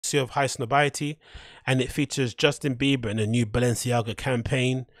courtesy of High Snobiety, and it features Justin Bieber in a new Balenciaga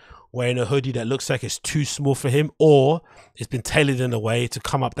campaign, wearing a hoodie that looks like it's too small for him, or it's been tailored in a way to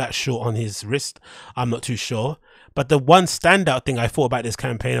come up that short on his wrist. I'm not too sure. But the one standout thing I thought about this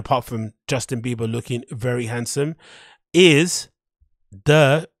campaign, apart from Justin Bieber looking very handsome, is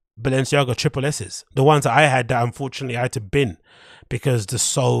the Balenciaga triple S's. The ones that I had that unfortunately I had to bin because the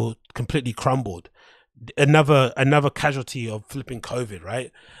sole completely crumbled. Another casualty of flipping COVID,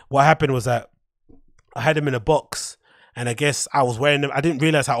 right? What happened was that I had them in a box, and I guess I was wearing them. I didn't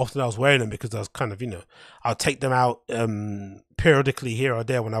realize how often I was wearing them because I was kind of, I'll take them out periodically here or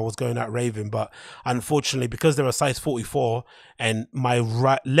there when I was going out raving. But unfortunately, because they're a size 44 and my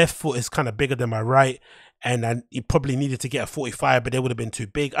left foot is kind of bigger than my right, and you probably needed to get a 45, but they would have been too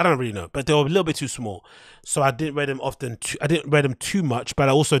big. I don't really know, but they were a little bit too small. So I didn't wear them often. I didn't wear them too much, but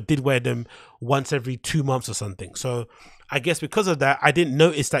I also did wear them once every 2 months or something. So I guess because of that, I didn't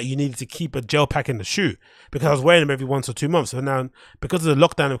notice that you needed to keep a gel pack in the shoe because I was wearing them every 1 or 2 months. So now, because of the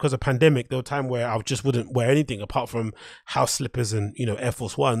lockdown and because of pandemic, there was a time where I just wouldn't wear anything apart from house slippers and, Air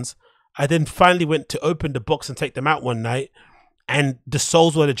Force Ones. I then finally went to open the box and take them out one night, and the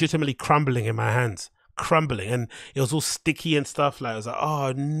soles were legitimately crumbling in my hands. And it was all sticky and stuff. Like, I was like,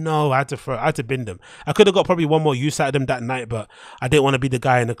 oh no, I had to bin them. I could have got probably one more use out of them that night, but I didn't want to be the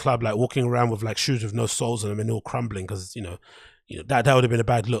guy in the club like walking around with like shoes with no soles on them and all crumbling, because that would have been a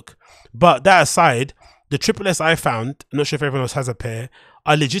bad look. But that aside, the triple S I found, I'm not sure if everyone else has a pair,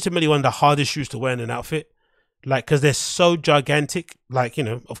 are legitimately one of the hardest shoes to wear in an outfit. Like, because they're so gigantic, like,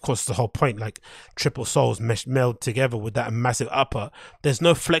 of course the whole point, like triple soles meld together with that massive upper. There's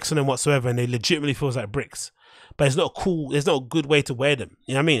no flex on them whatsoever, and they legitimately feels like bricks. But it's not cool. There's not a good way to wear them.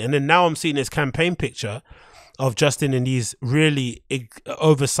 You know what I mean? And then now I'm seeing this campaign picture of Justin in these really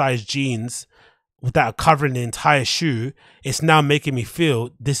oversized jeans that are covering the entire shoe. It's now making me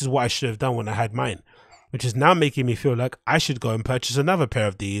feel this is what I should have done when I had mine, which is now making me feel like I should go and purchase another pair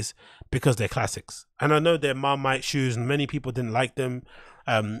of these because they're classics. And I know they're Marmite shoes and many people didn't like them,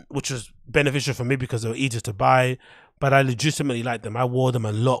 which was beneficial for me because they were easier to buy, but I legitimately liked them. I wore them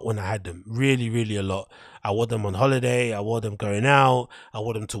a lot when I had them, really, really a lot. I wore them on holiday, I wore them going out, I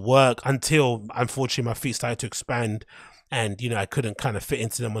wore them to work, until unfortunately my feet started to expand and I couldn't kind of fit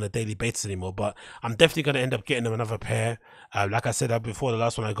into them on a daily basis anymore. But I'm definitely going to end up getting them another pair. Like I said before, the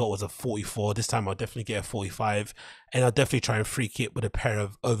last one I got was a 44. This time I'll definitely get a 45, and I'll definitely try and freak it with a pair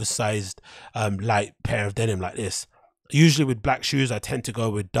of oversized light pair of denim like this. Usually with black shoes I tend to go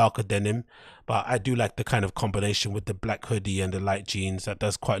with darker denim, but I do like the kind of combination with the black hoodie and the light jeans. That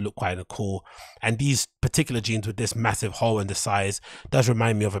does look quite cool. And these particular jeans with this massive hole in the size does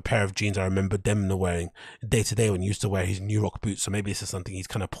remind me of a pair of jeans I remember Demna wearing day to day when he used to wear his New Rock boots. So maybe this is something he's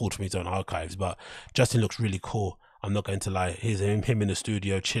kind of pulled from his own archives. But Justin looks really cool, I'm not going to lie. Here's him in the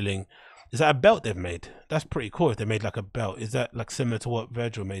studio chilling. Is that a belt they've made? That's pretty cool if they made like a belt. Is that like similar to what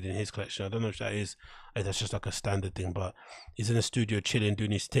Virgil made in his collection? I don't know if that is. That's just like a standard thing, but he's in the studio chilling,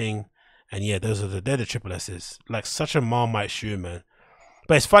 doing his thing. And yeah, they're the triple S's. Like, such a Marmite shoe, man.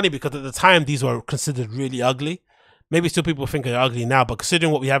 But it's funny because at the time these were considered really ugly. Maybe still people think they're ugly now, but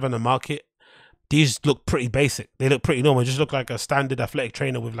considering what we have on the market, these look pretty basic. They look pretty normal. They just look like a standard athletic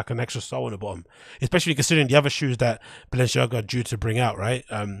trainer with like an extra sole on the bottom. Especially considering the other shoes that Balenciaga are due to bring out, right?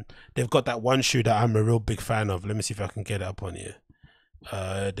 They've got that one shoe that I'm a real big fan of. Let me see if I can get it up on here.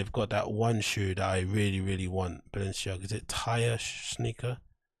 They've got that one shoe that I really, really want. Balenciaga. Is it tire sneaker?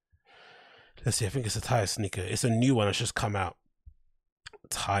 Let's see. I think it's a tire sneaker. It's a new one that's just come out.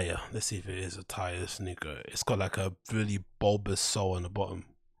 Tire. Let's see if it is a tire sneaker. It's got like a really bulbous sole on the bottom.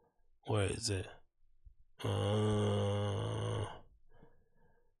 Where is it?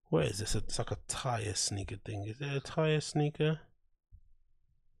 Where is this? It's like a tire sneaker thing. Is it a tire sneaker?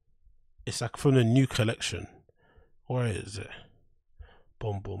 It's like from the new collection. Where is it?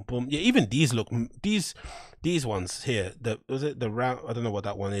 Boom, boom, boom. Yeah, even these look, these ones here, was it the round? I don't know what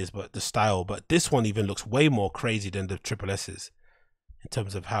that one is, but the style. But this one even looks way more crazy than the triple S's in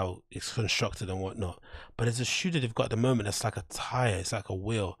terms of how it's constructed and whatnot. But there's a shoe that they've got at the moment that's like a tire. It's like a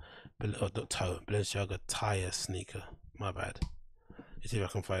wheel. Balenciaga tire sneaker. My bad. Let's see if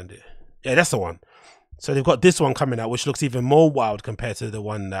I can find it. Yeah, that's the one. So they've got this one coming out, which looks even more wild compared to the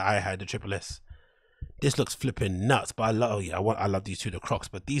one that I had, the triple S. This looks flipping nuts, but I love these two, the Crocs,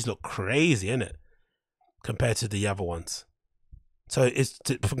 but these look crazy, innit? Compared to the other ones. So it's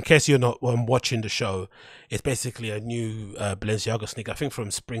in case you're not watching the show, it's basically a new Balenciaga sneaker. I think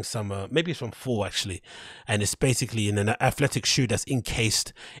from spring, summer, maybe it's from fall actually, and it's basically in an athletic shoe that's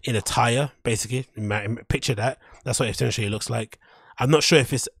encased in a tire. Basically, picture that. That's what essentially it looks like. I'm not sure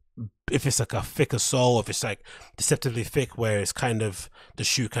if it's if it's like a thicker sole, if it's like deceptively thick where it's kind of the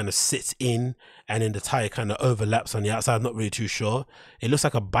shoe kind of sits in and then the tire kind of overlaps on the outside. I'm not really too sure. It looks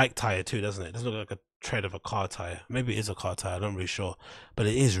like a bike tire too, doesn't it? It doesn't look like a tread of a car tire. Maybe it is a car tire, I'm not really sure, but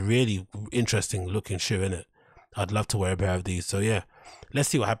it is really interesting looking shoe, in it. I'd love to wear a pair of these. So yeah, let's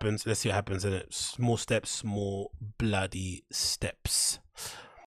see what happens. Let's see what happens in it. Small steps, small bloody steps.